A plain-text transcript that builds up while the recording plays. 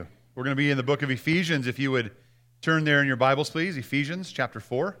We're going to be in the book of Ephesians. If you would turn there in your Bibles, please. Ephesians chapter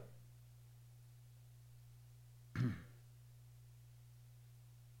 4.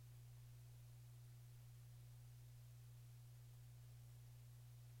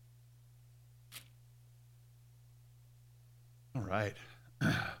 All right.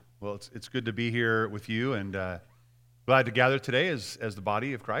 Well, it's good to be here with you, and glad to gather today as the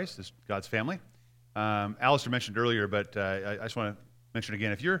body of Christ, as God's family. Alistair mentioned earlier, but I just want to mention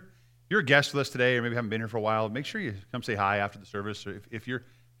again, if you're a guest with us today, or maybe haven't been here for a while, make sure you come say hi after the service, or if you're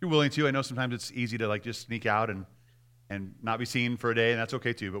willing to. I know sometimes it's easy to just sneak out and not be seen for a day, and that's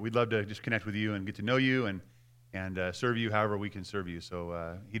okay too. But we'd love to just connect with you and get to know you and serve you however we can serve you.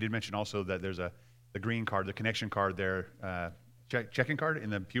 So he did mention also that there's the green card, the connection card there, check-in card in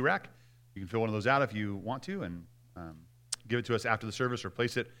the pew rack. You can fill one of those out if you want to, and give it to us after the service, or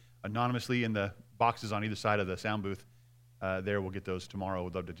place it anonymously in the boxes on either side of the sound booth. We'll get those tomorrow.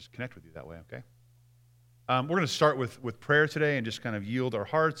 We'd love to just connect with you that way, okay? We're going to start with prayer today and just kind of yield our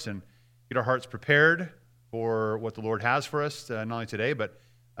hearts and get our hearts prepared for what the Lord has for us, not only today but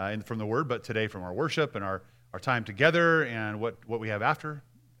from the Word, but today from our worship and our time together and what we have after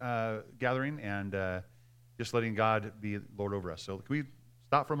gathering, and just letting God be Lord over us. So can we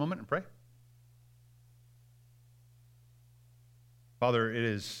stop for a moment and pray? Father, it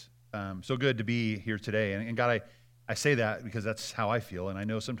is so good to be here today. And God, I say that because that's how I feel, and I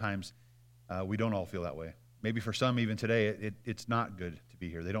know sometimes we don't all feel that way. Maybe for some, even today, it's not good to be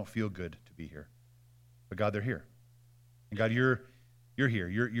here. They don't feel good to be here. But God, they're here. And God, you're here.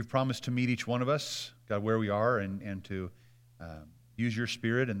 You've promised to meet each one of us, God, where we are, and to use your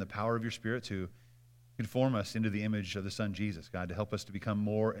Spirit and the power of your Spirit to conform us into the image of the Son, Jesus, God, to help us to become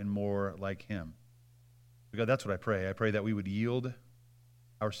more and more like him. But God, that's what I pray. I pray that we would yield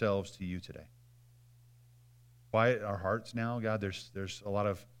ourselves to you today. Quiet our hearts now, God. There's a lot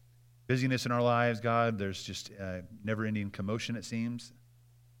of busyness in our lives, God. There's just never-ending commotion, it seems.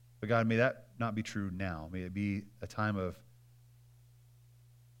 But God, may that not be true now. May it be a time of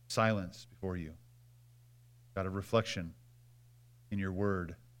silence before you. God, of reflection in your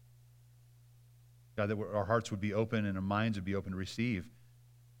word. God, that our hearts would be open and our minds would be open to receive.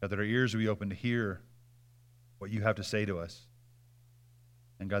 God, that our ears would be open to hear what you have to say to us.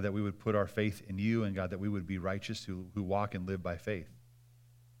 And God, that we would put our faith in you, and God, that we would be righteous who walk and live by faith.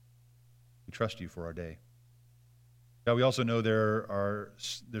 We trust you for our day. God, we also know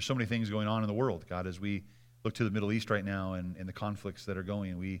there's so many things going on in the world, God, as we look to the Middle East right now and the conflicts that are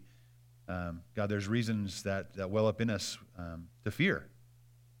going. God, there's reasons that well up in us to fear.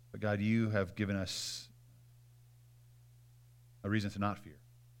 But God, you have given us a reason to not fear.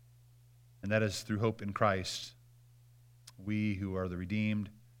 And that is through hope in Christ. We who are the redeemed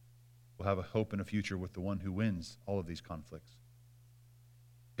will have a hope and a future with the one who wins all of these conflicts.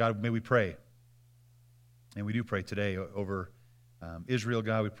 God, may we pray. And we do pray today over Israel,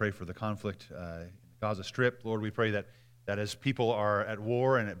 God. We pray for the conflict in the Gaza Strip. Lord, we pray that as people are at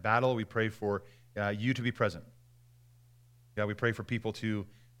war and at battle, we pray for you to be present. God, we pray for people to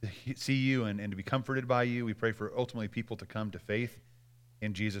see you and to be comforted by you. We pray for ultimately people to come to faith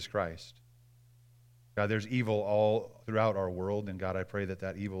in Jesus Christ. God, there's evil all throughout our world, and God, I pray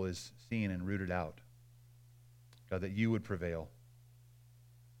that evil is seen and rooted out. God, that you would prevail.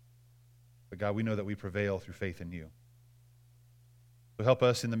 But God, we know that we prevail through faith in you. So help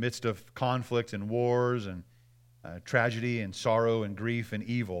us in the midst of conflict and wars and tragedy and sorrow and grief and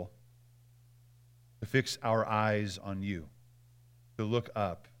evil to fix our eyes on you, to look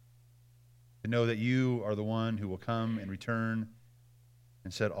up, to know that you are the one who will come and return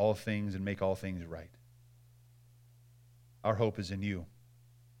and set all things and make all things right. Our hope is in you,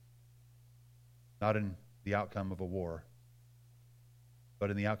 not in the outcome of a war,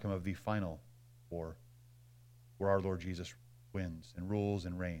 but in the outcome of the final war, where our Lord Jesus wins and rules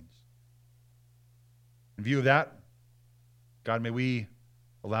and reigns. In view of that, God, may we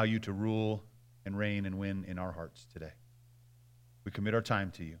allow you to rule and reign and win in our hearts today. We commit our time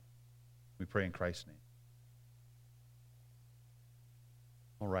to you. We pray in Christ's name.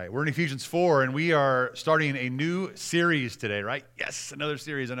 All right, we're in Ephesians 4, and we are starting a new series today, right? Yes, another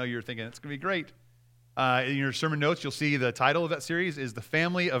series. I know you're thinking, it's going to be great. In your sermon notes, you'll see the title of that series is The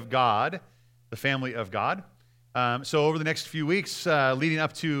Family of God. The Family of God. So over the next few weeks, leading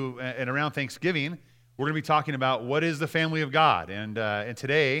up to and around Thanksgiving, we're going to be talking about what is the family of God. And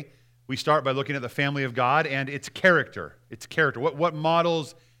today, we start by looking at the family of God and its character. Its character. What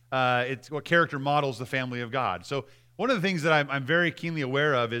models, what character models the family of God. So one of the things that I'm very keenly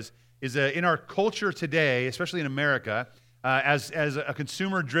aware of is in our culture today, especially in America, as a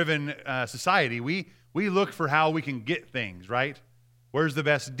consumer-driven society, we look for how we can get things, right? Where's the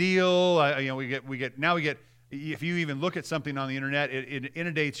best deal? If you even look at something on the internet, it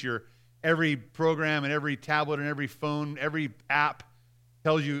inundates your every program and every tablet and every phone, every app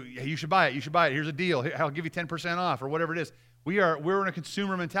tells you, hey, you should buy it. You should buy it. Here's a deal. I'll give you 10% off or whatever it is. We're in a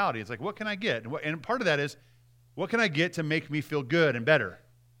consumer mentality. It's like, what can I get? And part of that is, what can I get to make me feel good and better,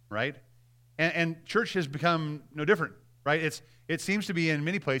 right? And church has become no different, right? It seems to be in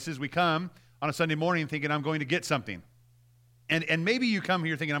many places we come on a Sunday morning thinking I'm going to get something. And maybe you come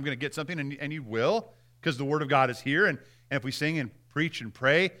here thinking I'm going to get something, and you will, because the Word of God is here. And if we sing and preach and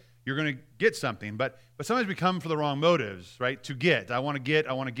pray, you're going to get something. But sometimes we come for the wrong motives, right? To get. I want to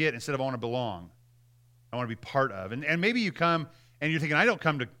get, instead of I want to belong. I want to be part of. And maybe you come and you're thinking, I don't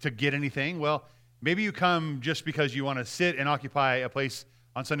come to get anything. Well, maybe you come just because you want to sit and occupy a place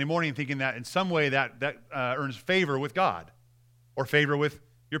on Sunday morning thinking that in some way that earns favor with God, or favor with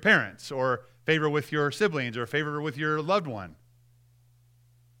your parents, or favor with your siblings, or favor with your loved one.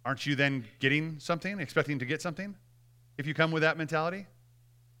 Aren't you then getting something, expecting to get something, if you come with that mentality?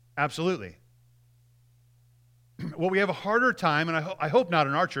 Absolutely. What we have a harder time, and I hope not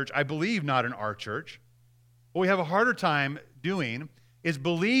in our church, I believe not in our church, what we have a harder time doing is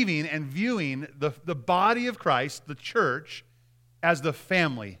believing and viewing the body of Christ, the church, as the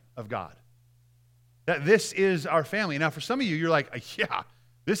family of God. That this is our family. Now, for some of you, you're like, yeah,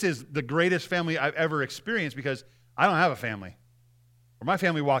 this is the greatest family I've ever experienced because I don't have a family. Or my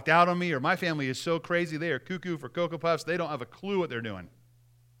family walked out on me, or my family is so crazy, they are cuckoo for Cocoa Puffs, they don't have a clue what they're doing.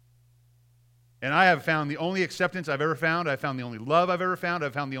 And I have found the only acceptance I've ever found, I've found the only love I've ever found,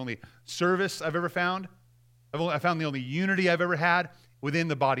 I've found the only service I've ever found, I've found the only unity I've ever had within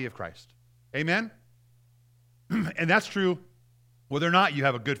the body of Christ. Amen? And that's true whether or not you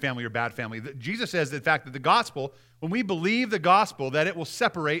have a good family or bad family. Jesus says, in fact, that the gospel, when we believe the gospel, that it will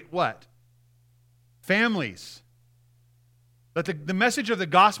separate what? Families. That the message of the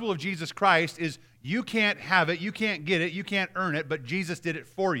gospel of Jesus Christ is you can't have it, you can't get it, you can't earn it, but Jesus did it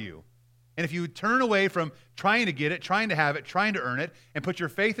for you. And if you turn away from trying to get it, trying to have it, trying to earn it, and put your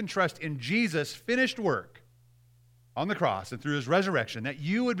faith and trust in Jesus' finished work on the cross and through his resurrection, that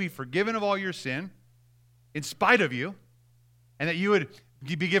you would be forgiven of all your sin in spite of you, and that you would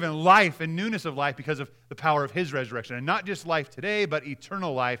be given life and newness of life because of the power of his resurrection. And not just life today, but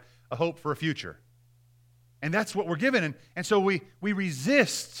eternal life, a hope for a future. And that's what we're given. And so we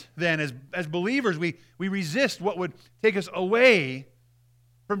resist then, as believers, we resist what would take us away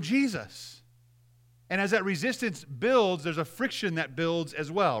from Jesus. And as that resistance builds, there's a friction that builds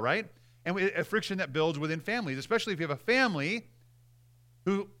as well, right? And a friction that builds within families, especially if you have a family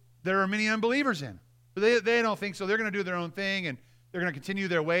who there are many unbelievers in. They don't think so. They're going to do their own thing, and they're going to continue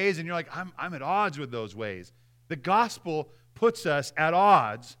their ways, and you're like, I'm at odds with those ways. The gospel puts us at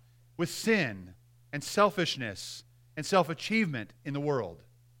odds with sin and selfishness and self-achievement in the world.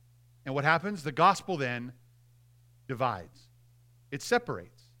 And what happens? The gospel then divides. It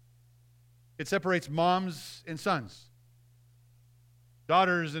separates. It separates moms and sons,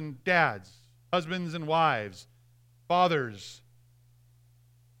 daughters and dads, husbands and wives, fathers,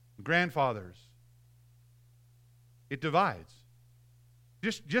 grandfathers. It divides.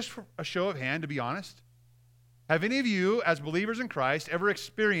 Just for a show of hand, to be honest, have any of you, as believers in Christ, ever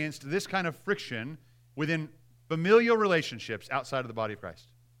experienced this kind of friction within familial relationships outside of the body of Christ?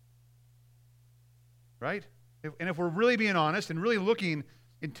 Right? And if we're really being honest and really looking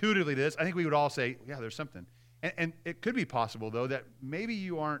intuitively to this, I think we would all say, yeah, there's something. And it could be possible, though, that maybe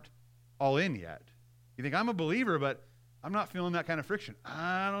you aren't all in yet. You think, I'm a believer, but I'm not feeling that kind of friction.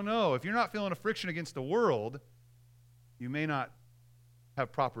 I don't know. If you're not feeling a friction against the world, you may not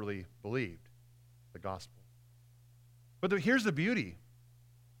have properly believed the gospel. But here's the beauty,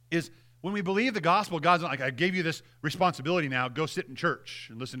 is when we believe the gospel, God's not like, I gave you this responsibility now, go sit in church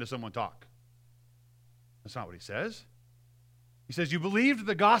and listen to someone talk. That's not what he says. He says, you believed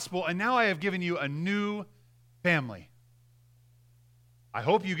the gospel, and now I have given you a new family. I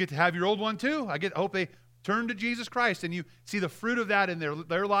hope you get to have your old one too. I hope they turn to Jesus Christ, and you see the fruit of that in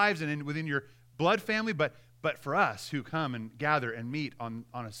their lives and within your blood family. But for us who come and gather and meet on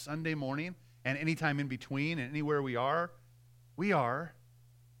a Sunday morning and anytime in between and anywhere we are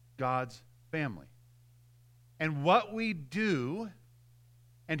God's family. And what we do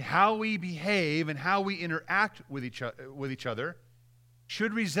and how we behave and how we interact with each other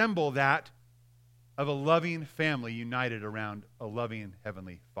should resemble that of a loving family united around a loving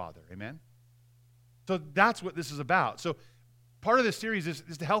Heavenly Father. Amen? So that's what this is about. So part of this series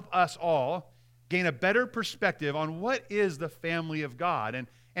is to help us all gain a better perspective on what is the family of God. And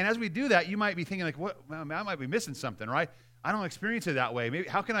as we do that, you might be thinking like, I might be missing something, right? I don't experience it that way. Maybe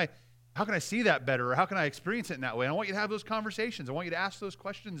how can I how can I see that better? Or how can I experience it in that way? And I want you to have those conversations. I want you to ask those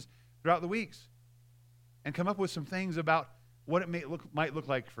questions throughout the weeks and come up with some things about what it might look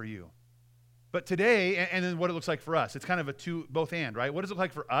like for you. But today, and then what it looks like for us. It's kind of a both and, right? What does it look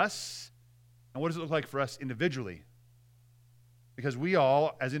like for us, and what does it look like for us individually? Because we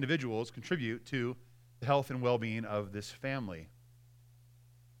all, as individuals, contribute to the health and well-being of this family.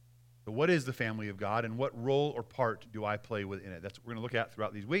 So what is the family of God, and what role or part do I play within it? That's what we're going to look at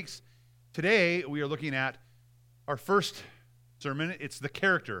throughout these weeks. Today, we are looking at our first sermon. It's the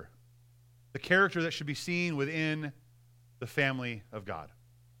character that should be seen within the family of God.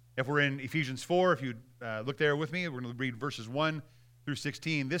 If we're in Ephesians 4, if you look there with me, we're going to read verses 1 through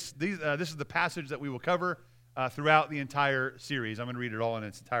 16. This is the passage that we will cover throughout the entire series. I'm going to read it all in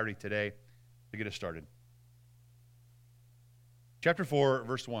its entirety today to get us started. Chapter 4,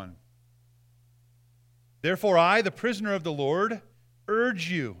 verse 1. Therefore I, the prisoner of the Lord,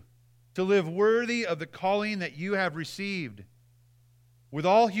 urge you to live worthy of the calling that you have received, with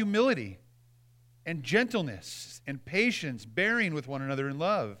all humility and gentleness and patience, bearing with one another in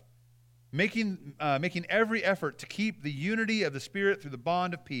love, making every effort to keep the unity of the Spirit through the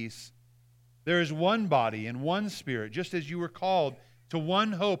bond of peace. There is one body and one Spirit, just as you were called to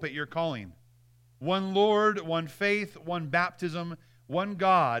one hope at your calling. One Lord, one faith, one baptism, one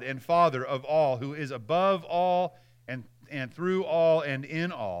God and Father of all, who is above all and through all and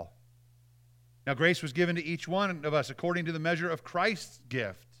in all. Now grace was given to each one of us according to the measure of Christ's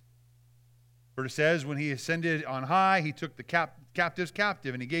gift. For it says, when he ascended on high, he took the captives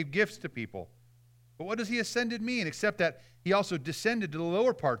captive, and he gave gifts to people. But what does he ascended mean, except that he also descended to the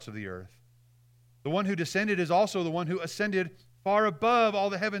lower parts of the earth? The one who descended is also the one who ascended far above all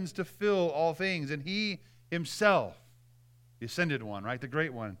the heavens to fill all things. And he himself, the ascended one, right, the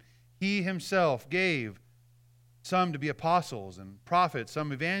great one, he himself gave some to be apostles and prophets,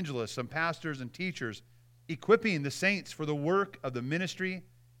 some evangelists, some pastors and teachers, equipping the saints for the work of the ministry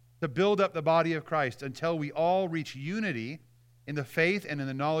to build up the body of Christ until we all reach unity in the faith and in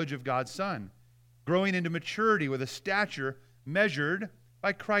the knowledge of God's Son, growing into maturity with a stature measured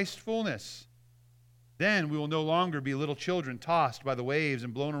by Christ's fullness. Then we will no longer be little children tossed by the waves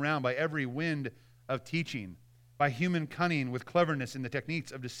and blown around by every wind of teaching, by human cunning with cleverness in the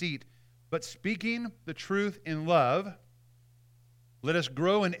techniques of deceit, but speaking the truth in love, let us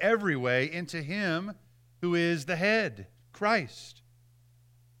grow in every way into him who is the head, Christ.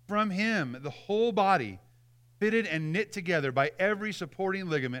 From him, the whole body, fitted and knit together by every supporting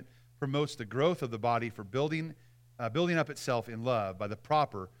ligament, promotes the growth of the body for building up itself in love by the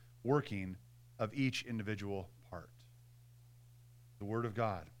proper working of each individual part. The Word of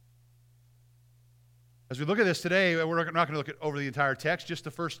God. As we look at this today, we're not going to look at over the entire text, just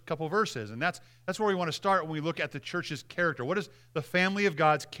the first couple verses. And that's where we want to start when we look at the church's character. What is the family of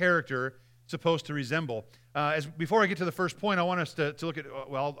God's character supposed to resemble? Before I get to the first point, I want us to look at,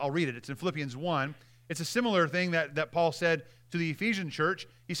 well, I'll read it. It's in Philippians 1. It's a similar thing that Paul said to the Ephesian church.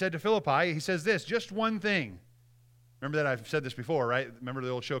 He said to Philippi, he says this, just one thing. Remember that I've said this before, right? Remember the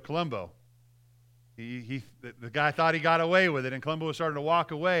old show Columbo? The guy thought he got away with it, and Columbo was starting to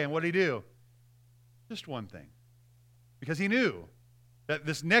walk away, and what did he do? Just one thing. Because he knew that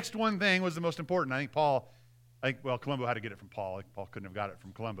this next one thing was the most important. Columbo had to get it from Paul. Paul couldn't have got it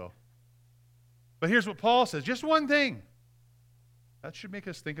from Columbo. But here's what Paul says, just one thing. That should make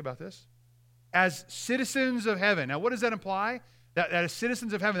us think about this. As citizens of heaven. Now, what does that imply? That as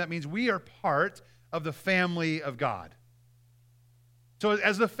citizens of heaven, that means we are part of the family of God. So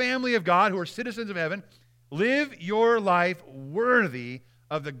as the family of God, who are citizens of heaven, live your life worthy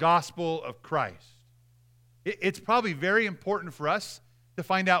of the gospel of Christ. It's probably very important for us to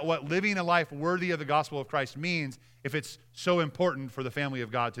find out what living a life worthy of the gospel of Christ means if it's so important for the family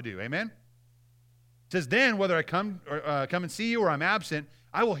of God to do. Amen? It says, then, whether I come and see you or I'm absent,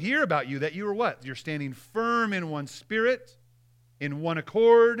 I will hear about you that you are what? You're standing firm in one spirit, in one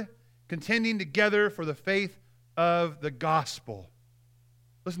accord, contending together for the faith of the gospel.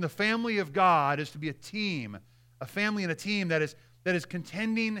 Listen, the family of God is to be a team, a family and a team that is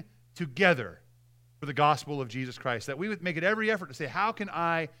contending together for the gospel of Jesus Christ. That we would make it every effort to say, how can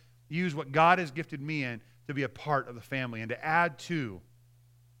I use what God has gifted me in to be a part of the family and to add to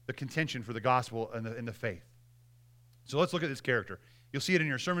the contention for the gospel and the faith. So let's look at this character. You'll see it in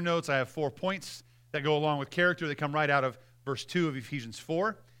your sermon notes. I have 4 points that go along with character. They come right out of verse 2 of Ephesians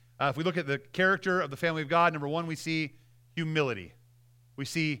 4. If we look at the character of the family of God, number 1, we see humility. We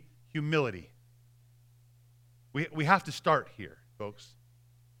see humility. We have to start here, folks,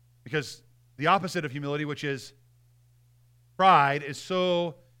 because the opposite of humility, which is pride, is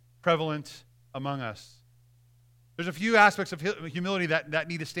so prevalent among us. There's a few aspects of humility that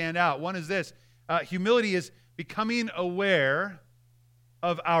need to stand out. One is this. Humility is becoming aware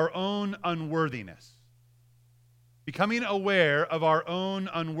of our own unworthiness. Becoming aware of our own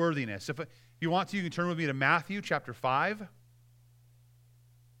unworthiness. If you want to, you can turn with me to Matthew chapter 5.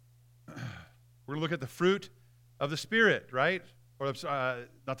 We're going to look at the fruit of the Spirit, right? Or not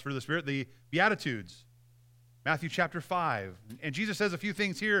the fruit of the Spirit, the Beatitudes. Matthew chapter 5. And Jesus says a few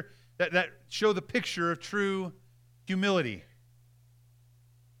things here that show the picture of true humility.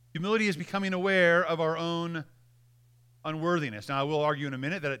 Humility is becoming aware of our own unworthiness. Now, I will argue in a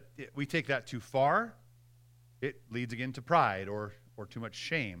minute that we take that too far. It leads again to pride or too much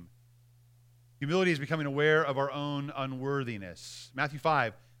shame. Humility is becoming aware of our own unworthiness. Matthew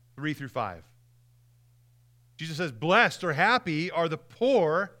 5, 3 through 5. Jesus says, blessed or happy are the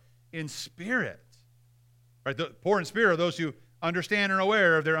poor in spirit. Right? The poor in spirit are those who understand and are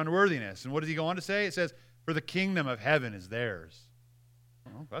aware of their unworthiness. And what does he go on to say? It says, for the kingdom of heaven is theirs.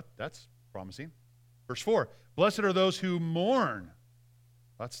 Oh, that's promising. Verse 4, blessed are those who mourn.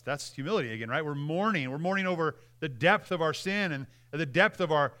 That's humility again, right? We're mourning. We're mourning over the depth of our sin and the depth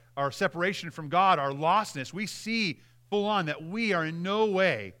of our separation from God, our lostness. We see full on that we are in no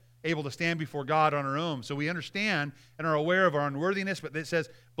way able to stand before God on our own. So we understand and are aware of our unworthiness, but it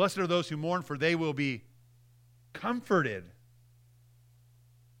says, blessed are those who mourn, for they will be comforted.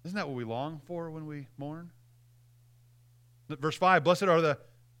 Isn't that what we long for when we mourn? Verse 5, blessed are the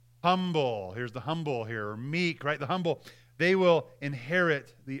humble. Here's the humble here, or meek, right? The humble. They will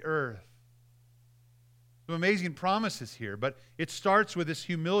inherit the earth. Some amazing promises here, but it starts with this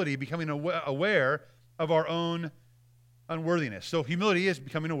humility, becoming aware of our own unworthiness. So humility is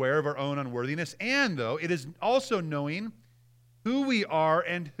becoming aware of our own unworthiness, and though it is also knowing who we are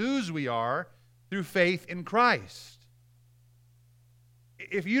and whose we are through faith in Christ.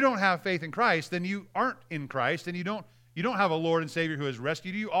 If you don't have faith in Christ, then you aren't in Christ, and you don't have a Lord and Savior who has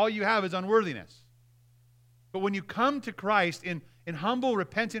rescued you. All you have is unworthiness. But when you come to Christ in humble,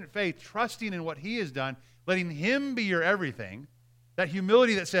 repentant faith, trusting in what He has done, letting Him be your everything, that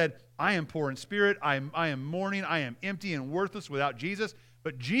humility that said, I am poor in spirit, I am mourning, I am empty and worthless without Jesus,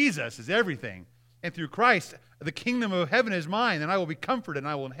 but Jesus is everything. And through Christ, the kingdom of heaven is mine, and I will be comforted, and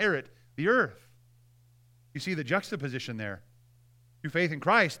I will inherit the earth. You see the juxtaposition there. Through faith in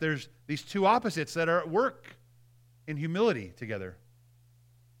Christ, there's these two opposites that are at work in humility together.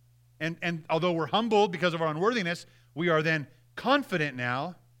 And although we're humbled because of our unworthiness, we are then confident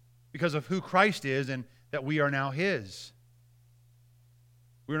now because of who Christ is and that we are now His.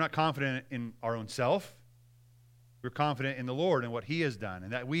 We're not confident in our own self. We're confident in the Lord and what He has done,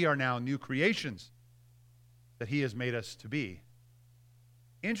 and that we are now new creations that He has made us to be.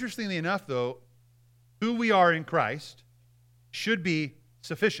 Interestingly enough, though, who we are in Christ should be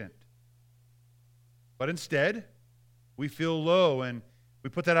sufficient. But instead, we feel low and we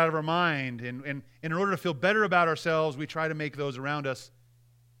put that out of our mind. And in order to feel better about ourselves, we try to make those around us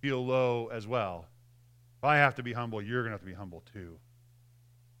feel low as well. If I have to be humble, you're going to have to be humble too.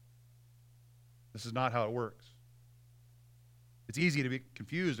 This is not how it works. It's easy to be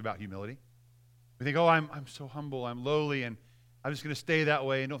confused about humility. We think, oh, I'm so humble, I'm lowly, and I'm just going to stay that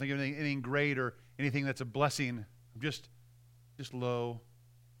way and don't think of anything great or anything that's a blessing. I'm just low.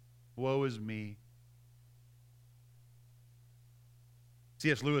 Woe is me.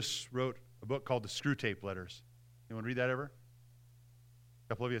 C.S. Lewis wrote a book called The Screwtape Letters. Anyone read that ever? A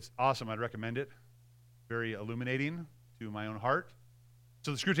couple of you. It's awesome. I'd recommend it. Very illuminating to my own heart.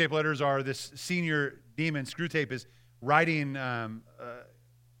 So the Screwtape Letters are this senior demon. Screwtape is writing,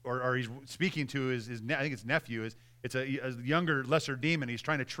 or he's speaking to his I think it's nephew. It's a younger, lesser demon. He's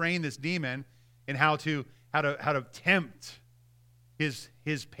trying to train this demon in how to tempt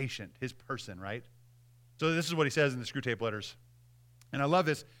his patient, his person, right? So this is what he says in the Screwtape Letters. And I love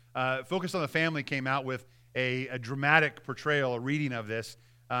this. Focus on the Family came out with a dramatic portrayal, a reading of this.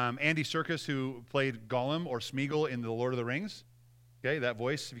 Andy Serkis, who played Gollum or Smeagol in The Lord of the Rings, okay, that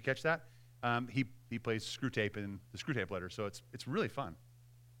voice, if you catch that, he plays Screwtape in the Screwtape Letters. So it's really fun,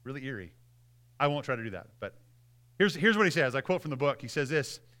 really eerie. I won't try to do that, but here's what he says. I quote from the book. He says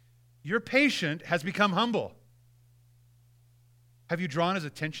this: "Your patient has become humble. Have you drawn his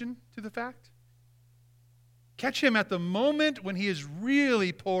attention to the fact? Catch him at the moment when he is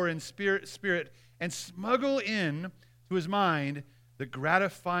really poor in spirit, and smuggle in to his mind the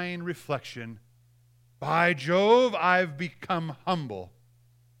gratifying reflection, by Jove, I've become humble."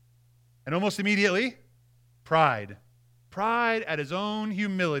 And almost immediately, pride at his own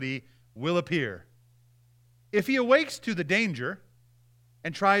humility will appear. If he awakes to the danger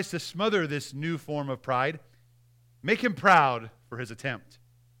and tries to smother this new form of pride, make him proud for his attempt.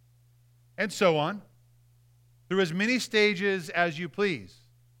 And so on. through as many stages as you please.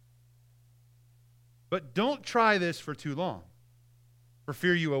 But don't try this for too long, for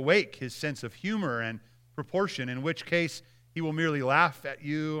fear you awake his sense of humor and proportion, in which case he will merely laugh at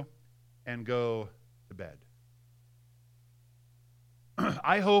you and go to bed.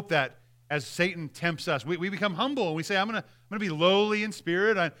 I hope that as Satan tempts us, we become humble and we say, I'm going to be lowly in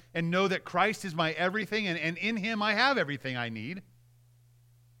spirit and know that Christ is my everything, and in him I have everything I need.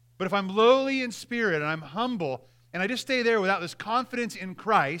 But if I'm lowly in spirit and I'm humble and I just stay there without this confidence in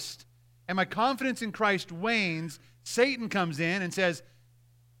Christ, and my confidence in Christ wanes, Satan comes in and says,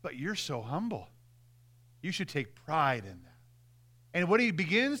 but you're so humble. You should take pride in that. And what he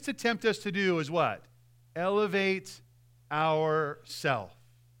begins to tempt us to do is what? Elevate ourself.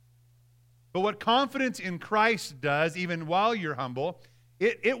 But what confidence in Christ does, even while you're humble,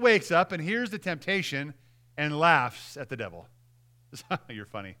 it wakes up and hears the temptation and laughs at the devil. You're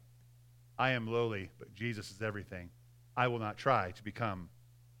funny. I am lowly, but Jesus is everything. I will not try to become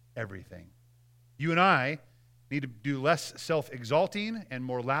everything. You and I need to do less self-exalting and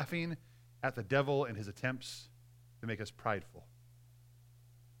more laughing at the devil and his attempts to make us prideful.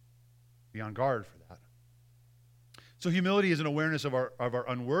 Be on guard for that. So humility is an awareness of our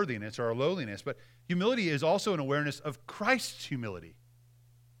unworthiness or our lowliness, but humility is also an awareness of Christ's humility.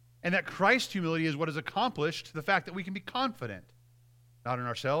 And that Christ's humility is what has accomplished the fact that we can be confident, not in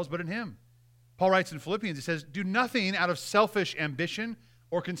ourselves, but in him. Paul writes in Philippians, he says, do nothing out of selfish ambition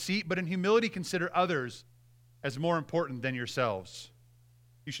or conceit, but in humility consider others as more important than yourselves.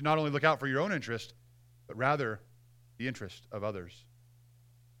 You should not only look out for your own interest, but rather the interest of others.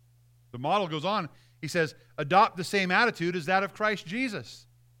 The model goes on. He says, adopt the same attitude as that of Christ Jesus,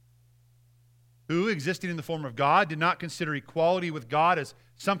 who, existing in the form of God, did not consider equality with God as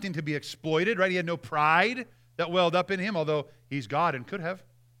something to be exploited, right? He had no pride that welled up in him, although he's God and could have.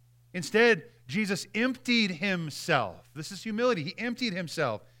 Instead, Jesus emptied himself. This is humility. He emptied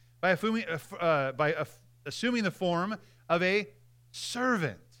himself by assuming the form of a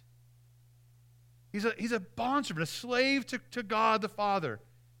servant. He's a bondservant, a slave to God the Father.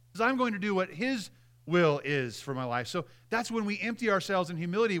 He says, I'm going to do what his will is for my life. So that's when we empty ourselves in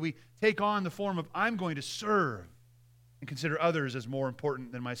humility. We take on the form of I'm going to serve and consider others as more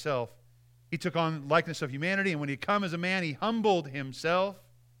important than myself. He took on likeness of humanity, and when he come as a man, he humbled himself.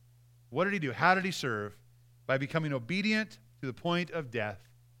 What did he do? How did he serve? By becoming obedient to the point of death,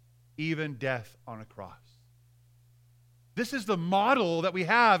 even death on a cross. This is the model that we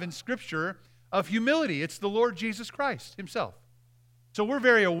have in Scripture of humility. It's the Lord Jesus Christ himself. So we're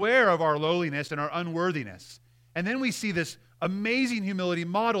very aware of our lowliness and our unworthiness. And then we see this amazing humility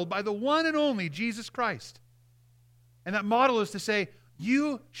modeled by the one and only Jesus Christ. And that model is to say,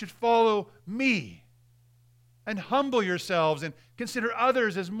 you should follow me and humble yourselves and consider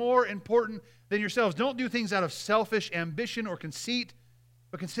others as more important than yourselves. Don't do things out of selfish ambition or conceit,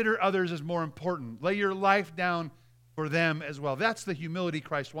 but consider others as more important. Lay your life down for them as well. That's the humility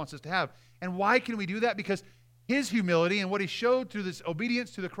Christ wants us to have. And why can we do that? Because his humility and what he showed through this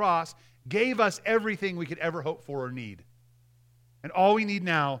obedience to the cross gave us everything we could ever hope for or need. And all we need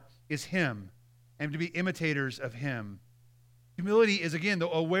now is him and to be imitators of him. Humility is, again, the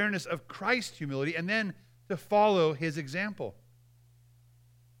awareness of Christ's humility and then to follow his example.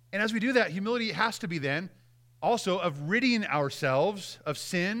 And as we do that, humility has to be then also of ridding ourselves of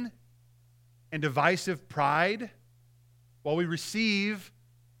sin and divisive pride while we receive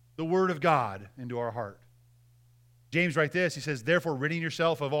the word of God into our heart. James writes this, he says, therefore, ridding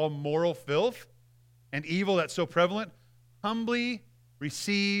yourself of all moral filth and evil that's so prevalent, humbly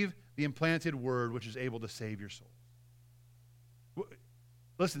receive the implanted word which is able to save your souls.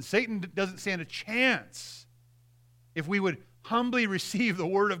 Listen, Satan doesn't stand a chance if we would humbly receive the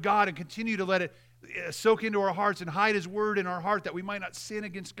word of God and continue to let it soak into our hearts and hide his word in our heart that we might not sin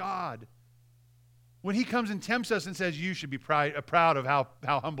against God. When he comes and tempts us and says, you should be proud of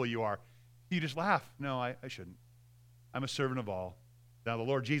how humble you are, you just laugh. No, I shouldn't. I'm a servant of all. Now, the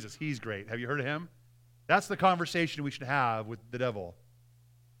Lord Jesus, he's great. Have you heard of him? That's the conversation we should have with the devil.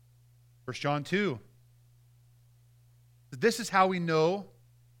 1 John 2. This is how we know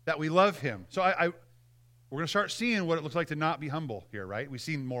that we love him. So we're going to start seeing what it looks like to not be humble here, right? We've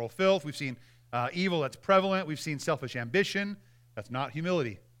seen moral filth. We've seen evil that's prevalent. We've seen selfish ambition. That's not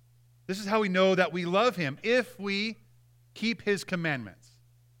humility. This is how we know that we love him, if we keep his commandments.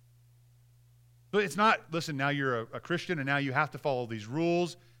 So it's not, listen, now you're a Christian and now you have to follow these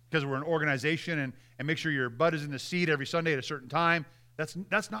rules because we're an organization and make sure your butt is in the seat every Sunday at a certain time.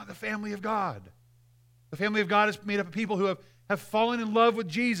 That's not the family of God. The family of God is made up of people who have fallen in love with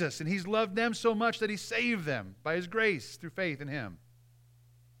Jesus, and he's loved them so much that he saved them by his grace through faith in him.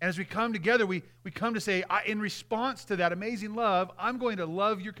 And as we come together, we come to say, in response to that amazing love, I'm going to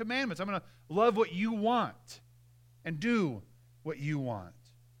love your commandments. I'm going to love what you want and do what you want.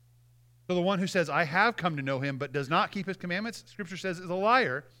 So the one who says, I have come to know him, but does not keep his commandments, Scripture says, is a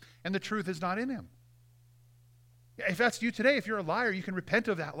liar, and the truth is not in him. If that's you today, if you're a liar, you can repent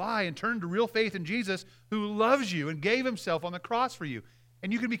of that lie and turn to real faith in Jesus, who loves you and gave himself on the cross for you.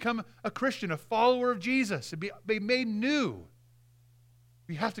 And you can become a Christian, a follower of Jesus, and be made new.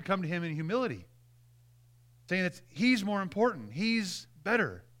 You have to come to him in humility, saying that he's more important, he's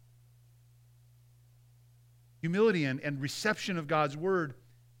better. Humility and reception of God's word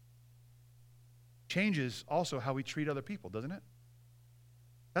changes also how we treat other people, doesn't it?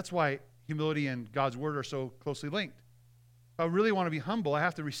 That's why humility and God's word are so closely linked. If I really want to be humble, I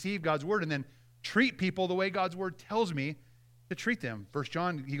have to receive God's word and then treat people the way God's word tells me to treat them. 1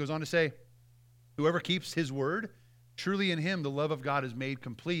 John, he goes on to say, whoever keeps his word, truly in him the love of God is made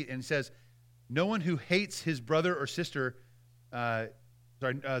complete. And he says, no one who hates his brother or sister, but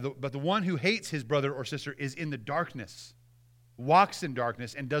the one who hates his brother or sister is in the darkness, walks in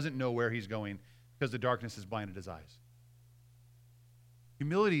darkness, and doesn't know where he's going because the darkness has blinded his eyes.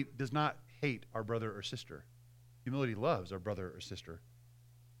 Humility does not hate our brother or sister. Humility loves our brother or sister.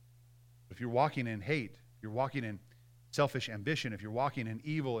 If you're walking in hate, if you're walking in selfish ambition, if you're walking in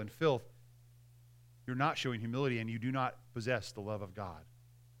evil and filth, you're not showing humility and you do not possess the love of God.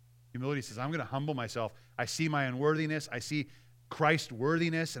 Humility says, I'm going to humble myself. I see my unworthiness. I see Christ's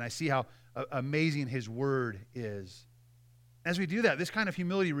worthiness, and I see how amazing his word is. As we do that, this kind of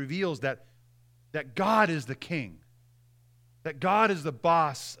humility reveals that God is the king, that God is the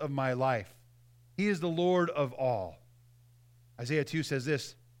boss of my life. He is the Lord of all. Isaiah 2 says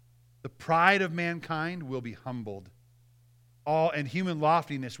this, the pride of mankind will be humbled. All and human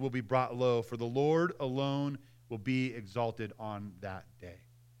loftiness will be brought low, for the Lord alone will be exalted on that day.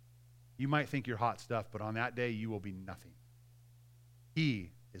 You might think you're hot stuff, but on that day you will be nothing.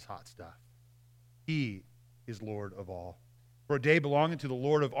 He is hot stuff. He is Lord of all. For a day belonging to the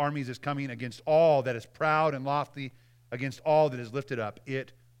Lord of armies is coming against all that is proud and lofty, against all that is lifted up.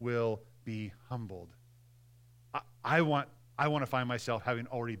 It will be humbled. I want to find myself having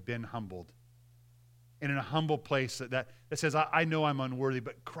already been humbled. And in a humble place that says, I know I'm unworthy,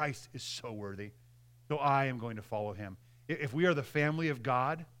 but Christ is so worthy. So I am going to follow him. If we are the family of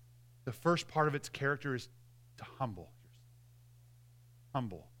God, the first part of its character is to humble yourself.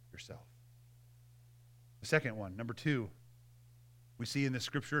 Humble yourself. The second one, number 2, we see in the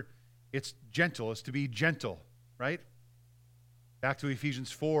scripture, it's gentle. It's to be gentle, right? Back to Ephesians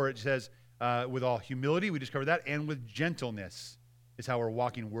 4, it says, with all humility, we discovered that, and with gentleness is how we're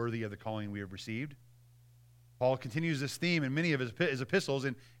walking worthy of the calling we have received. Paul continues this theme in many of his epistles,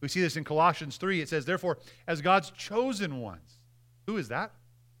 and we see this in Colossians 3. It says, therefore, as God's chosen ones. Who is that?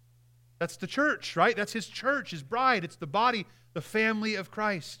 That's the church, right? That's his church, his bride. It's the body, the family of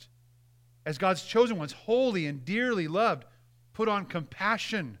Christ. As God's chosen ones, holy and dearly loved, put on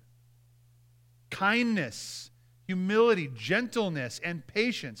compassion, kindness, humility, gentleness, and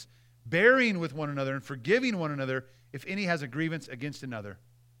patience, bearing with one another and forgiving one another if any has a grievance against another.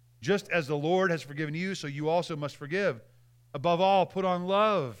 Just as the Lord has forgiven you, so you also must forgive. Above all, put on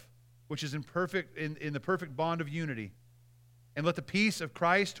love, which is in the perfect bond of unity. And let the peace of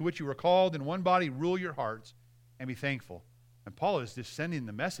Christ, to which you were called in one body, rule your hearts, and be thankful. And Paul is just sending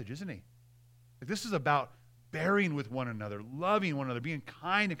the message, isn't he? Like, this is about bearing with one another, loving one another, being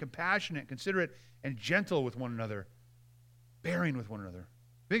kind and compassionate, considerate, and gentle with one another, bearing with one another.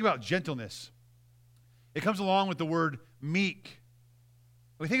 Think about gentleness. It comes along with the word meek.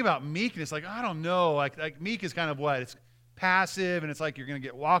 When we think about meekness, like, I don't know, like meek is kind of what? It's passive, and it's like you're going to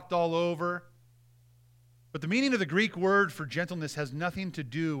get walked all over. But the meaning of the Greek word for gentleness has nothing to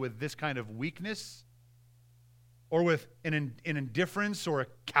do with this kind of weakness or with an indifference or a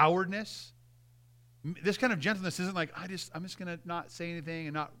cowardness. This kind of gentleness isn't like, I'm just going to not say anything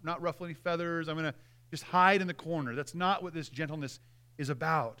and not ruffle any feathers. I'm going to just hide in the corner. That's not what this gentleness is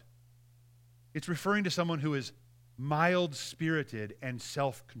about. It's referring to someone who is mild-spirited and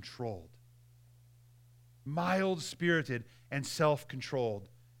self-controlled. Mild-spirited and self-controlled.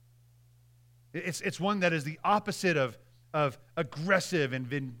 It's one that is the opposite of aggressive and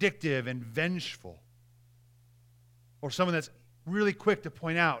vindictive and vengeful. Or someone that's really quick to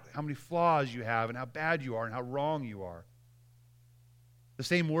point out how many flaws you have and how bad you are and how wrong you are. The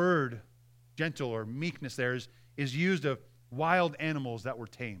same word, gentle or meekness there, is used of wild animals that were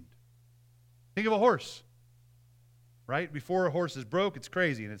tamed. Think of a horse, right? Before a horse is broke, it's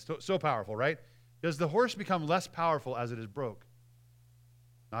crazy and it's so powerful, right? Does the horse become less powerful as it is broke?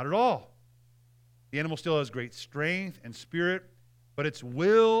 Not at all. The animal still has great strength and spirit, but its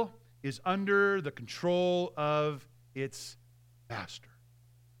will is under the control of its master.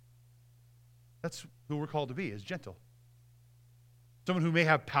 That's who we're called to be, is gentle. Someone who may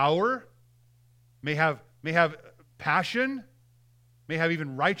have power, may have passion, may have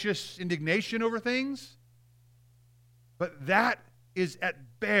even righteous indignation over things, but that is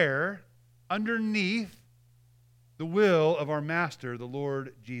at bear underneath the will of our Master, the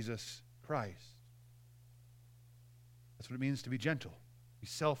Lord Jesus Christ. That's what it means to be gentle, be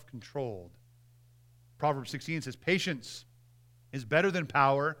self-controlled. Proverbs 16 says, patience is better than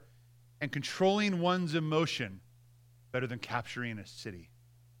power, and controlling one's emotion better than capturing a city.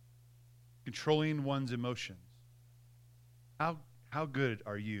 Controlling one's emotions. How good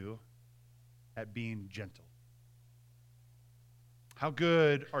are you at being gentle? How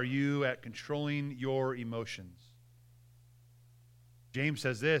good are you at controlling your emotions? James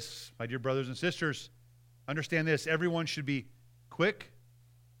says this, my dear brothers and sisters, understand this, everyone should be quick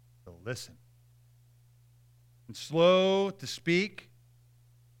to listen, and slow to speak,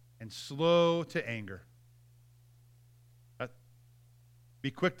 and slow to anger.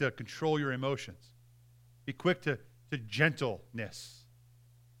 Be quick to control your emotions. Be quick to gentleness.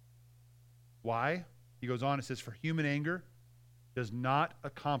 Why? He goes on and says, for human anger does not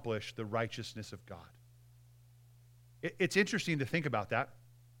accomplish the righteousness of God. It's interesting to think about that.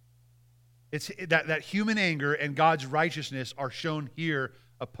 It's that human anger and God's righteousness are shown here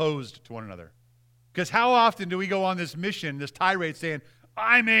opposed to one another. Because how often do we go on this mission, this tirade saying,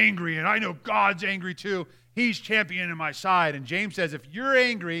 I'm angry and I know God's angry too. He's championing my side. And James says if you're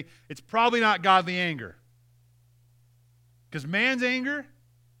angry, it's probably not godly anger. Because man's anger,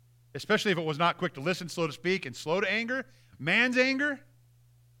 especially if it was not quick to listen, slow to speak, and slow to anger, man's anger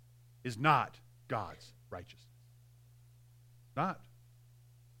is not God's righteousness. Not.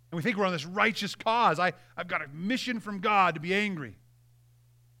 And we think we're on this righteous cause. I've got a mission from God to be angry.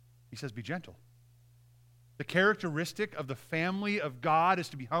 He says, be gentle. The characteristic of the family of God is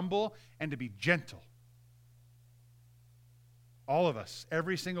to be humble and to be gentle. All of us,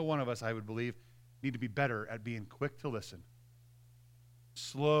 every single one of us, I would believe, need to be better at being quick to listen,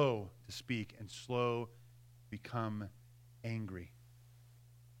 slow to speak, and slow to become angry.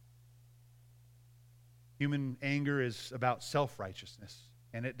 Human anger is about self-righteousness,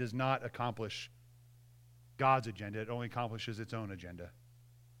 and it does not accomplish God's agenda. It only accomplishes its own agenda.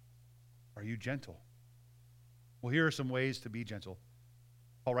 Are you gentle? Well, here are some ways to be gentle.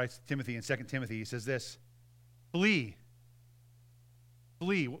 Paul writes to Timothy in 2 Timothy, he says this, flee.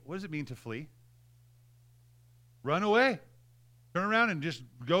 Flee. What does it mean to flee? Run away. Turn around and just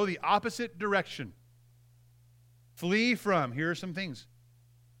go the opposite direction. Flee from, here are some things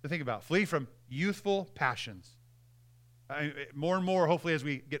to think about. Flee from youthful passions. More and more, hopefully, as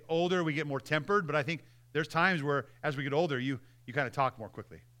we get older, we get more tempered, but I think there's times where, as we get older, you kind of talk more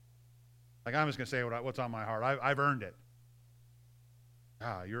quickly. Like, I'm just going to say what's on my heart. I've earned it.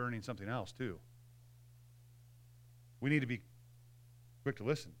 You're earning something else, too. We need to be quick to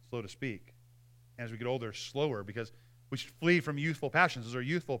listen, slow to speak. And as we get older, slower, because we should flee from youthful passions. Those are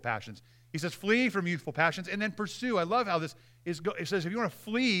youthful passions. He says, flee from youthful passions and then pursue. I love how this is. It says, if you want to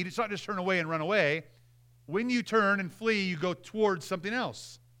flee, it's not just turn away and run away. When you turn and flee, you go towards something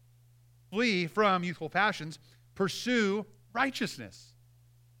else. Flee from youthful passions. Pursue righteousness.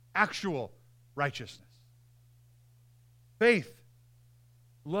 Actual righteousness. Faith.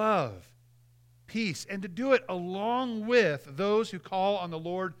 Love. Peace. And to do it along with those who call on the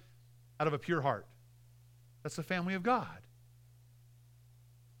Lord out of a pure heart. That's the family of God.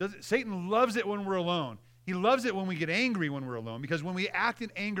 Satan loves it when we're alone. He loves it when we get angry when we're alone, because when we act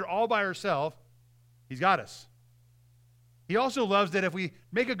in anger all by ourselves, he's got us. He also loves that if we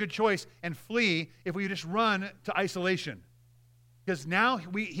make a good choice and flee, if we just run to isolation. Because now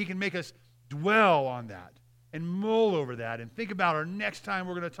he can make us dwell on that and mull over that and think about our next time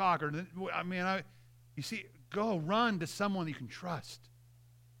we're going to talk. You see, go run to someone you can trust.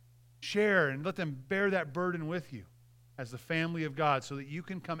 Share and let them bear that burden with you as the family of God so that you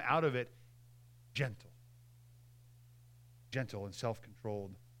can come out of it gentle. Gentle and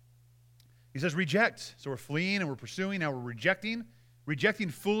self-controlled. He says reject. So we're fleeing and we're pursuing. Now we're rejecting. Rejecting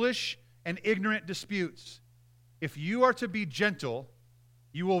foolish and ignorant disputes. If you are to be gentle,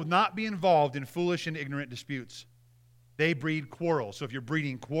 you will not be involved in foolish and ignorant disputes. They breed quarrels. So if you're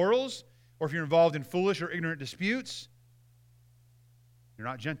breeding quarrels or if you're involved in foolish or ignorant disputes, you're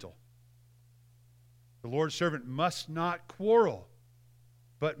not gentle. The Lord's servant must not quarrel,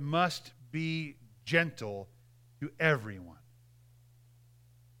 but must be gentle to everyone.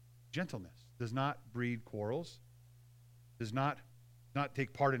 Gentleness does not breed quarrels, does not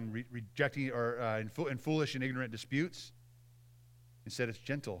take part in rejecting or in foolish and ignorant disputes. Instead, it's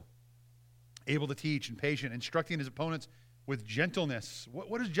gentle, able to teach and patient, instructing his opponents with gentleness.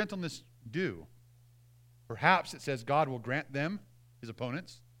 What does gentleness do? Perhaps it says God will grant them, his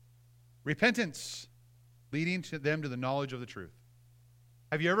opponents, repentance, leading to them to the knowledge of the truth.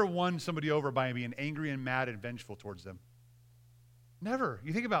 Have you ever won somebody over by being angry and mad and vengeful towards them? Never.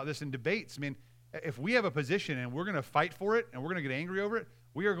 You think about this in debates. I mean, if we have a position and we're going to fight for it and we're going to get angry over it,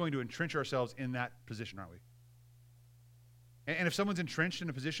 we are going to entrench ourselves in that position, aren't we? And if someone's entrenched in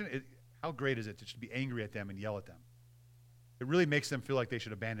a position, how great is it to just be angry at them and yell at them? It really makes them feel like they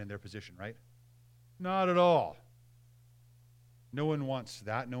should abandon their position, right? Not at all. No one wants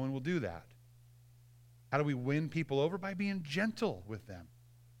that. No one will do that. How do we win people over? By being gentle with them.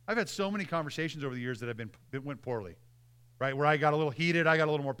 I've had so many conversations over the years that went poorly, right? Where I got a little heated, I got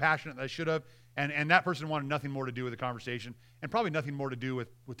a little more passionate than I should have, and that person wanted nothing more to do with the conversation, and probably nothing more to do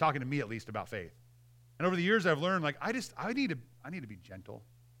with talking to me at least about faith. And over the years, I've learned, like, I need to be gentle.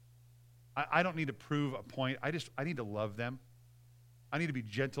 I don't need to prove a point. I need to love them. I need to be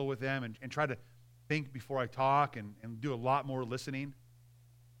gentle with them and try to think before I talk and do a lot more listening.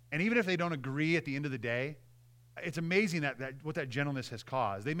 And even if they don't agree at the end of the day, it's amazing that what that gentleness has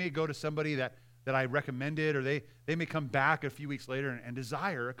caused. They may go to somebody that I recommended, or they may come back a few weeks later and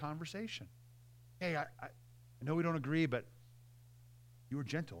desire a conversation. Hey, I know we don't agree, but you were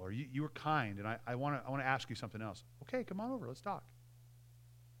gentle, or you were kind, and I want to ask you something else. Okay, come on over, let's talk.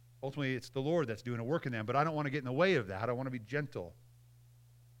 Ultimately, it's the Lord that's doing a work in them, but I don't want to get in the way of that. I want to be gentle.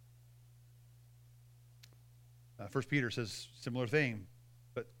 1 Peter says similar thing,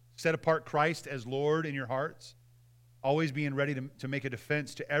 but set apart Christ as Lord in your hearts, always being ready to make a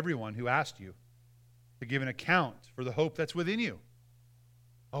defense to everyone who asked you, to give an account for the hope that's within you.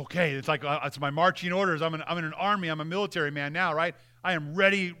 Okay, it's like it's my marching orders. I'm in an army. I'm a military man now, right? I am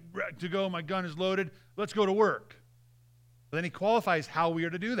ready to go. My gun is loaded. Let's go to work. But then he qualifies how we are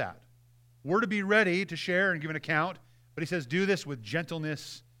to do that. We're to be ready to share and give an account, but he says do this with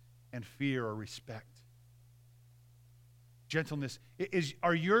gentleness and fear or respect. Gentleness.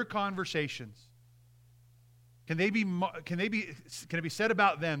 Are your conversations, can it be said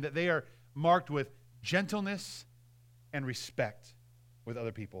about them that they are marked with gentleness and respect with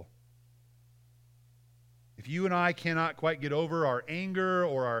other people? If you and I cannot quite get over our anger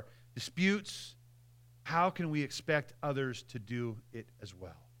or our disputes, how can we expect others to do it as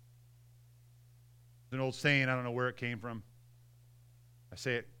well? There's an old saying, I don't know where it came from. I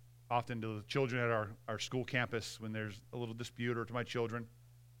say it often to the children at our school campus when there's a little dispute, or to my children.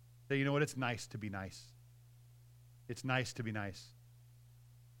 Say, you know what, it's nice to be nice. It's nice to be nice.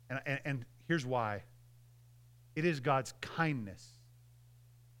 And here's why. It is God's kindness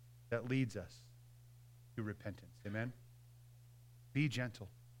that leads us to repentance. Amen? Be gentle.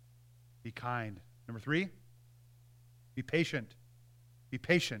 Be kind. Number 3, be patient. Be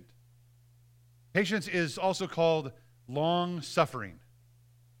patient. Patience is also called long-suffering.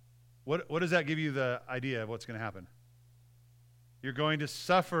 What does that give you the idea of what's going to happen? You're going to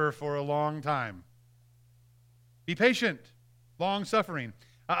suffer for a long time. Be patient. Long-suffering.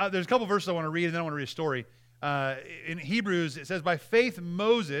 There's a couple verses I want to read, and then I want to read a story. In Hebrews, it says, by faith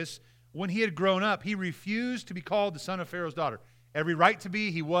Moses, when he had grown up, he refused to be called the son of Pharaoh's daughter. Every right to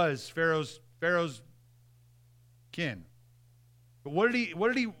be, he was Pharaoh's kin. But what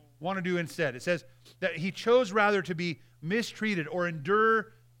did he want to do instead? It says that he chose rather to be mistreated or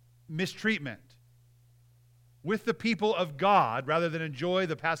endure mistreatment with the people of God rather than enjoy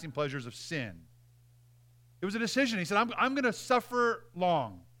the passing pleasures of sin. It was a decision. He said, I'm going to suffer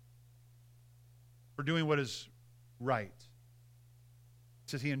long for doing what is right. It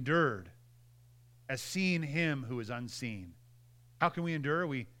says he endured as seeing him who is unseen. How can we endure?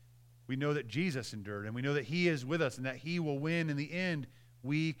 We know that Jesus endured, and we know that he is with us and that he will win in the end.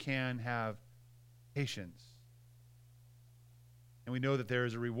 We can have patience. And we know that there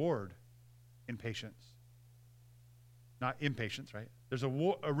is a reward in patience. Not impatience, right? There's a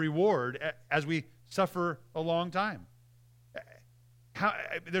reward as we suffer a long time.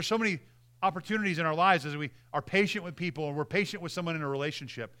 There's so many opportunities in our lives as we are patient with people and we're patient with someone in a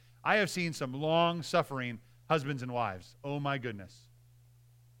relationship. I have seen some long-suffering husbands and wives. Oh, my goodness.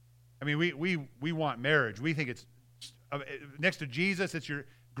 I mean, we want marriage. We think it's, next to Jesus, it's your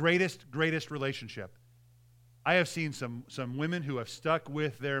greatest relationship. I have seen some women who have stuck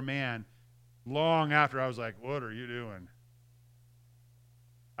with their man long after I was like, what are you doing?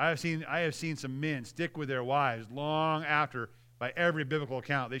 I have seen some men stick with their wives long after, by every biblical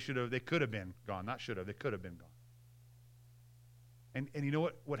account, they could have been gone. Not should have, they could have been gone. And you know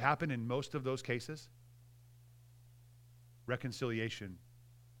what happened in most of those cases? Reconciliation,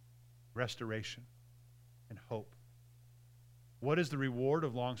 restoration, and hope. What is the reward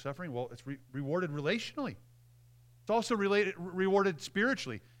of long suffering? Well, it's rewarded relationally. It's also rewarded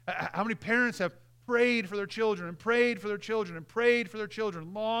spiritually. How many parents have prayed for their children and prayed for their children and prayed for their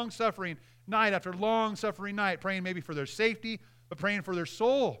children, long suffering night after long suffering night, praying maybe for their safety, but praying for their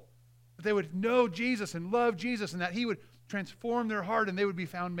soul, that they would know Jesus and love Jesus and that he would transform their heart and they would be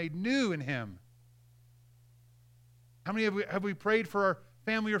found made new in him. How many have we prayed for our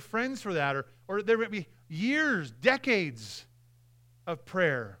family or friends for that? Or there might be years, decades of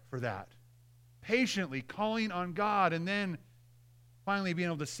prayer for that. Patiently calling on God and then finally being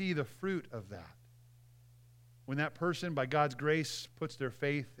able to see the fruit of that. When that person, by God's grace, puts their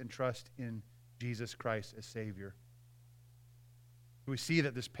faith and trust in Jesus Christ as Savior. We see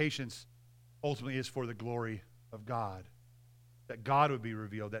that this patience ultimately is for the glory of God. That God would be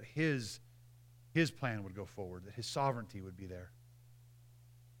revealed, that His plan would go forward, that His sovereignty would be there.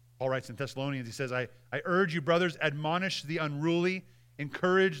 Paul writes in Thessalonians, he says, I urge you, brothers, admonish the unruly,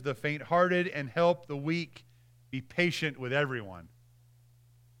 encourage the faint-hearted, and help the weak. Be patient with everyone.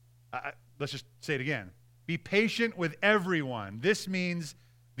 Let's just say it again. Be patient with everyone. This means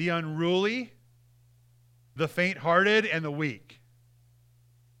the unruly, the faint-hearted, and the weak.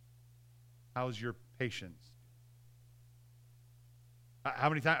 How's your patience? How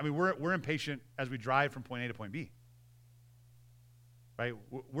many times? I mean, we're impatient as we drive from point A to point B. Right?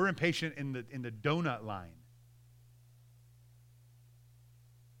 We're impatient in the donut line.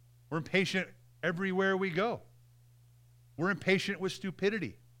 We're impatient everywhere we go. We're impatient with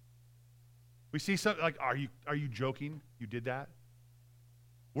stupidity. We see something like, are you joking? You did that?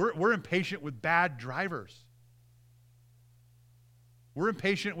 We're impatient with bad drivers. We're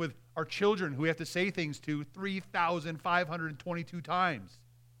impatient with our children who we have to say things to 3,522 times.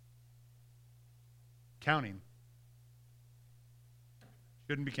 Counting.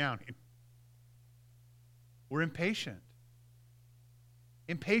 Shouldn't be counting. We're impatient.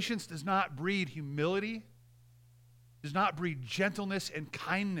 Impatience does not breed humility, does not breed gentleness and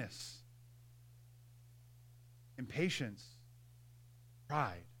kindness. Impatience,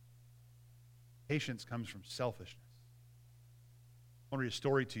 pride. Patience comes from selfishness. I want to read a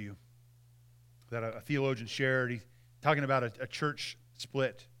story to you that a theologian shared. He's talking about a church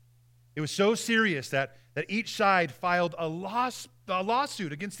split. It was so serious that each side filed a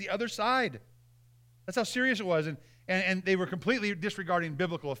lawsuit against the other side. That's how serious it was. And they were completely disregarding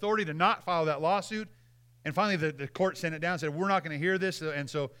biblical authority to not file that lawsuit. And finally, the court sent it down and said, we're not going to hear this. And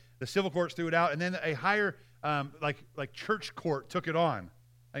so the civil courts threw it out. And then a higher, like church court took it on.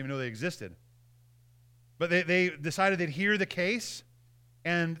 I didn't even know they existed. But they decided they'd hear the case.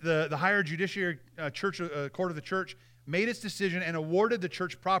 And the higher judiciary court of the church made its decision and awarded the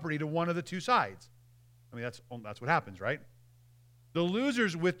church property to one of the two sides. I mean, that's what happens, right? The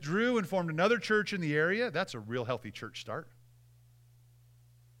losers withdrew and formed another church in the area. That's a real healthy church start.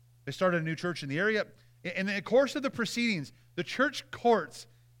 They started a new church in the area. In the course of the proceedings, the church courts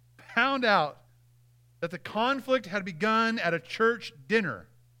found out that the conflict had begun at a church dinner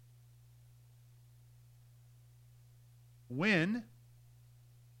when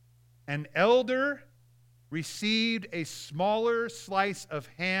an elder received a smaller slice of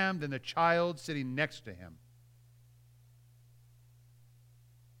ham than the child sitting next to him.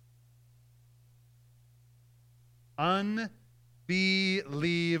 Unbelievable.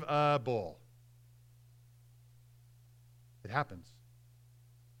 It happens.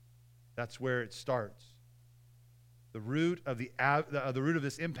 That's where it starts. The root of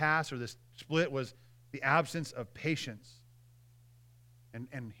this impasse or this split was the absence of patience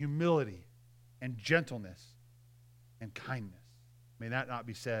and humility and gentleness and kindness. May that not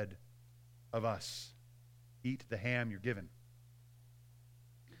be said of us. Eat the ham you're given.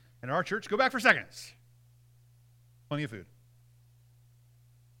 And our church, go back for seconds. Plenty of food.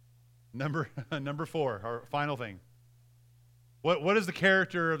 Number 4, our final thing. What is the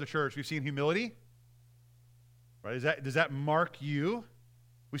character of the church? We've seen humility. Right? Does that mark you?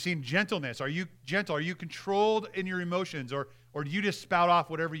 We've seen gentleness. Are you gentle? Are you controlled in your emotions? Or do you just spout off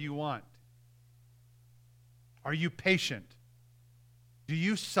whatever you want? Are you patient? Do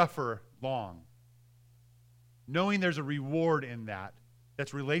you suffer long? Knowing there's a reward in that.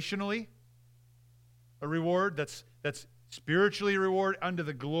 That's relationally a reward. That's spiritually a reward unto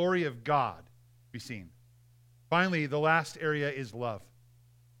the glory of God. Be seen. Finally, the last area is love.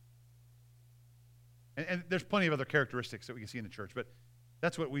 And there's plenty of other characteristics that we can see in the church, but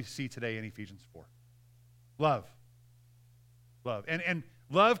that's what we see today in Ephesians 4. Love. Love. And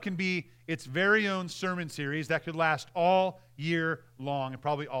love can be its very own sermon series that could last all year long and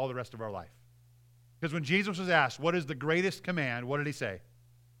probably all the rest of our life. Because when Jesus was asked, what is the greatest command, what did he say?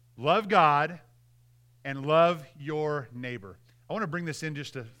 Love God and love your neighbor. I want to bring this in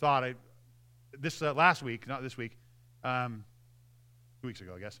just a thought. Last week, not this week, 2 weeks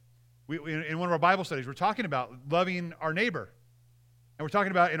ago, I guess, in one of our Bible studies, we're talking about loving our neighbor. And we're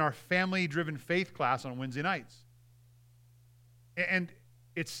talking about in our family-driven faith class on Wednesday nights. And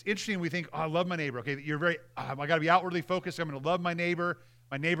it's interesting, we think, oh, I love my neighbor. Okay, I got to be outwardly focused. I'm going to love my neighbor.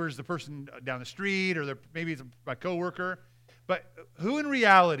 My neighbor is the person down the street, or maybe it's my coworker. But who in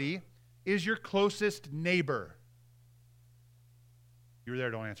reality is your closest neighbor? You were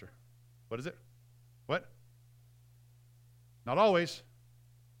there, don't answer. What is it? What? Not always.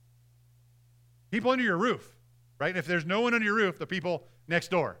 People under your roof, right? And if there's no one under your roof, the people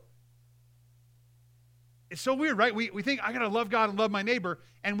next door. It's so weird, right? We think, I got to love God and love my neighbor,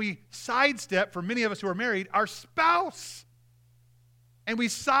 and we sidestep, for many of us who are married, our spouse. And we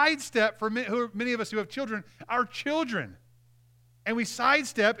sidestep, for many of us who have children, our children. And we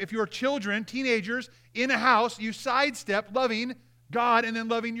sidestep, if you're children, teenagers, in a house, you sidestep loving God and then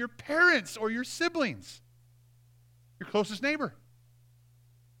loving your parents or your siblings, your closest neighbor.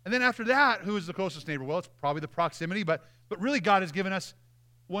 And then after that, who is the closest neighbor? Well, it's probably the proximity, but really God has given us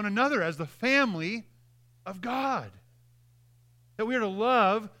one another as the family of God. That we are to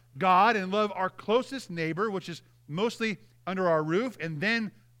love God and love our closest neighbor, which is mostly under our roof, and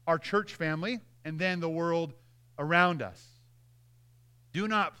then our church family, and then the world around us.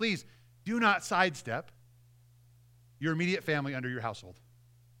 Please, do not sidestep your immediate family under your household.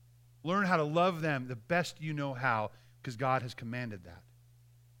 Learn how to love them the best you know how, because God has commanded that.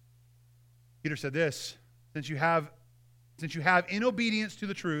 Peter said this, since you have in obedience to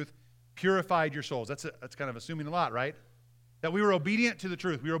the truth purified your souls. That's kind of assuming a lot, right? That we were obedient to the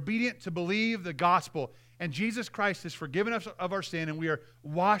truth. We were obedient to believe the gospel. And Jesus Christ has forgiven us of our sin, and we are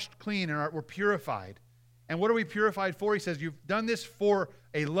washed clean, and we're purified. And what are we purified for? He says, you've done this for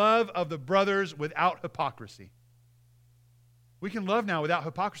a love of the brothers without hypocrisy. We can love now without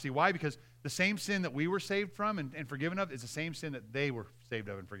hypocrisy. Why? Because the same sin that we were saved from and forgiven of is the same sin that they were saved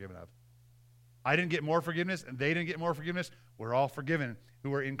of and forgiven of. I didn't get more forgiveness, and they didn't get more forgiveness. We're all forgiven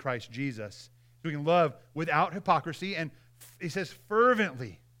who are in Christ Jesus. So we can love without hypocrisy, and he says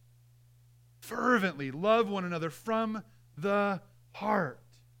fervently love one another from the heart.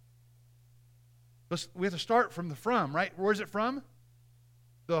 We have to start from the from, right? Where is it from?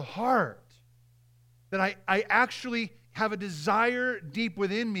 The heart. That I actually have a desire deep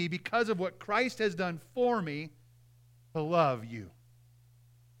within me because of what Christ has done for me to love you.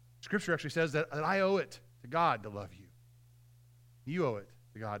 Scripture actually says that I owe it to God to love you. You owe it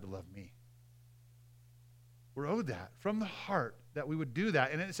to God to love me. We're owed that from the heart, that we would do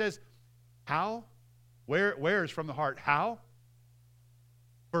that. And it says, how? Where is from the heart? How?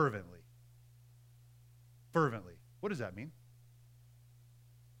 Fervently. Fervently. What does that mean?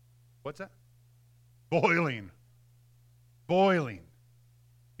 What's that? Boiling.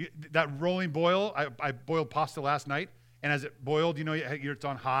 That rolling boil, I boiled pasta last night, and as it boiled, it's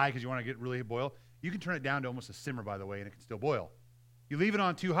on high because you want to get really boil. You can turn it down to almost a simmer, by the way, and it can still boil. You leave it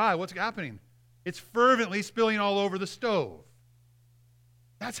on too high, what's happening? It's fervently spilling all over the stove.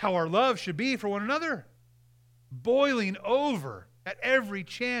 That's how our love should be for one another. Boiling over at every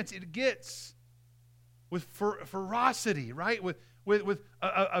chance it gets with ferocity, right? With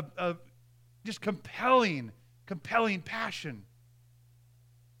a just compelling passion.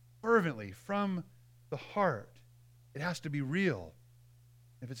 Fervently from the heart. It has to be real.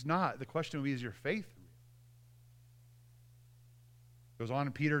 If it's not, the question will be, is your faith real? Goes on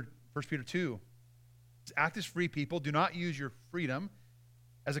in 1 Peter 2. Act as free people. Do not use your freedom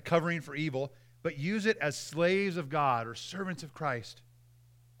as a covering for evil, but use it as slaves of God or servants of Christ.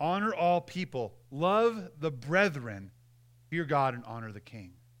 Honor all people. Love the brethren. Fear God and honor the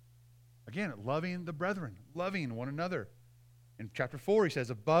king. Again, loving the brethren. Loving one another. In chapter 4, he says,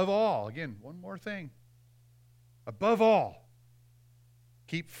 above all, again, one more thing. Above all,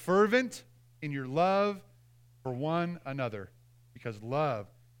 keep fervent in your love for one another, because love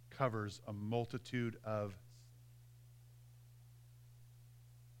covers a multitude of sins.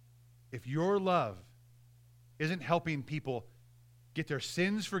 If your love isn't helping people get their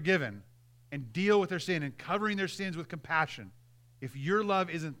sins forgiven and deal with their sin and covering their sins with compassion, if your love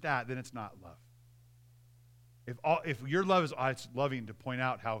isn't that, then it's not love. If your love is it's loving to point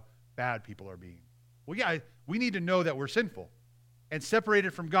out how bad people are being. Well, yeah, we need to know that we're sinful and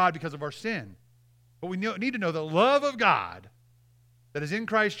separated from God because of our sin. But we need to know the love of God that is in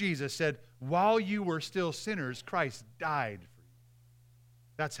Christ Jesus said, while you were still sinners, Christ died for you.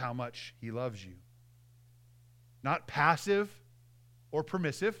 That's how much he loves you. Not passive or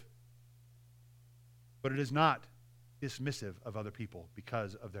permissive, but it is not dismissive of other people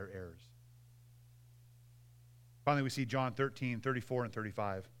because of their errors. Finally, we see John 13, 34 and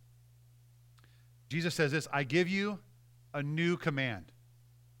 35. Jesus says this, I give you a new command.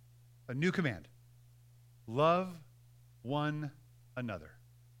 A new command. Love one another.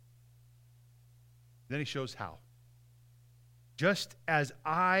 Then he shows how. Just as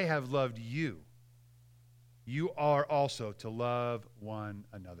I have loved you, you are also to love one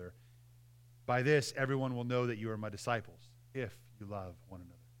another. By this, everyone will know that you are my disciples, if you love one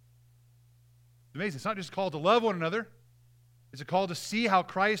another. It's amazing. It's not just called to love one another. It's a call to see how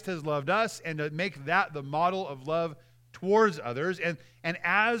Christ has loved us and to make that the model of love towards others. And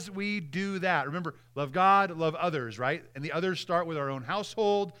as we do that, remember, love God, love others, right? And the others start with our own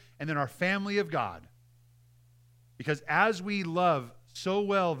household and then our family of God. Because as we love so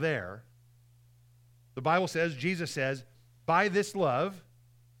well there, the Bible says, Jesus says, by this love,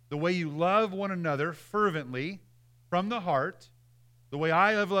 the way you love one another fervently from the heart, the way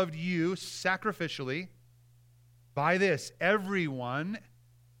I have loved you sacrificially, by this everyone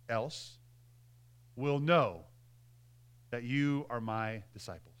else will know that you are my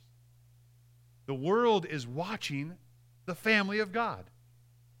disciples. The world is watching the family of God.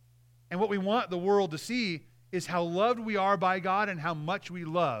 And what we want the world to see is how loved we are by God and how much we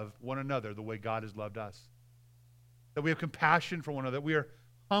love one another the way God has loved us. That we have compassion for one another, that we are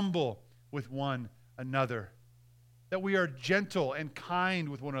humble with one another, that we are gentle and kind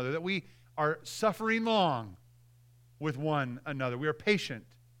with one another, that we are suffering long with one another. We are patient,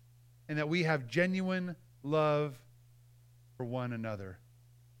 and that we have genuine love for one another.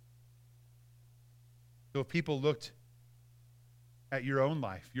 So if people looked at your own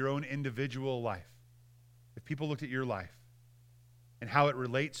life, your own individual life, if people looked at your life and how it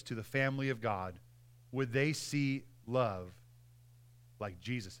relates to the family of God, would they see love like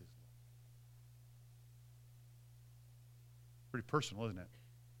Jesus' love? Pretty personal, isn't it?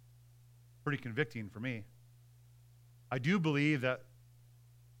 Pretty convicting for me. I do believe that,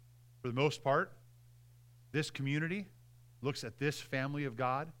 for the most part, this community looks at this family of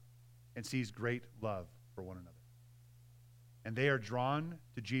God and sees great love for one another. And they are drawn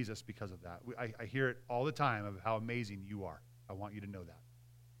to Jesus because of that. I hear it all the time of how amazing you are. I want you to know that.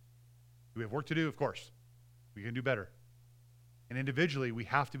 Do we have work to do? Of course. We can do better. And individually, we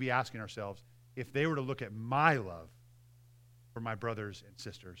have to be asking ourselves, if they were to look at my love for my brothers and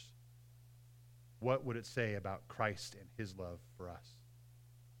sisters, what would it say about Christ and his love for us?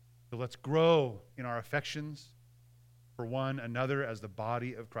 So let's grow in our affections for one another as the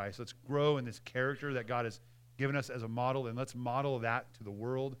body of Christ. Let's grow in this character that God has given us as a model, and let's model that to the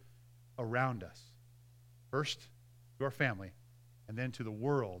world around us. First, to our family, and then to the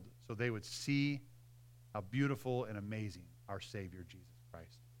world, so they would see how beautiful and amazing our Savior, Jesus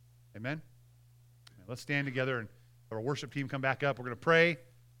Christ. Amen? Let's stand together and have our worship team come back up. We're going to pray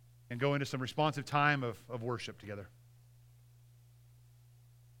and go into some responsive time of worship together.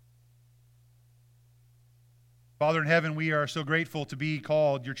 Father in heaven, we are so grateful to be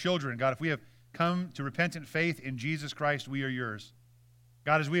called your children. God, if we have come to repentant faith in Jesus Christ, we are yours.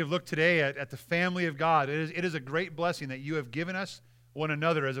 God, as we have looked today at the family of God, it is a great blessing that you have given us one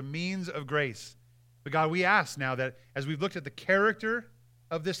another as a means of grace. But God, we ask now that as we've looked at the character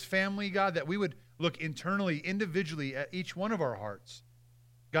of this family, God, that we would look internally, individually at each one of our hearts.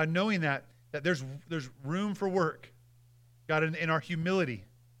 God, knowing that there's room for work. God, in our humility.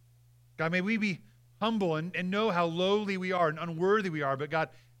 God, may we be humble and know how lowly we are and unworthy we are. But God,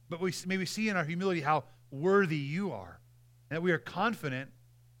 may we see in our humility how worthy you are. And that we are confident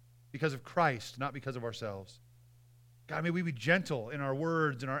because of Christ, not because of ourselves. God, may we be gentle in our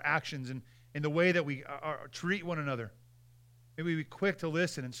words and our actions and in the way that we treat one another. May we be quick to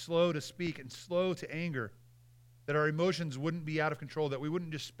listen and slow to speak and slow to anger. That our emotions wouldn't be out of control, that we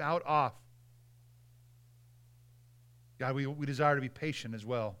wouldn't just spout off. God, we desire to be patient as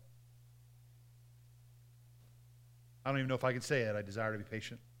well. I don't even know if I can say it. I desire to be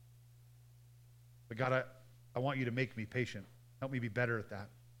patient. But God, I want you to make me patient. Help me be better at that.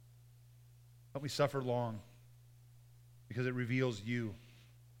 Help me suffer long because it reveals you,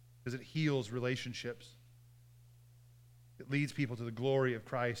 because it heals relationships. It leads people to the glory of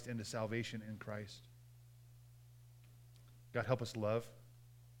Christ and to salvation in Christ. God, help us love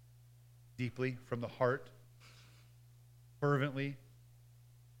deeply from the heart, fervently,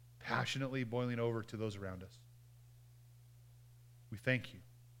 passionately, boiling over to those around us. We thank you.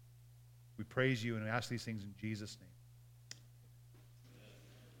 We praise you and ask these things in Jesus' name.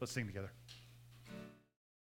 Let's sing together.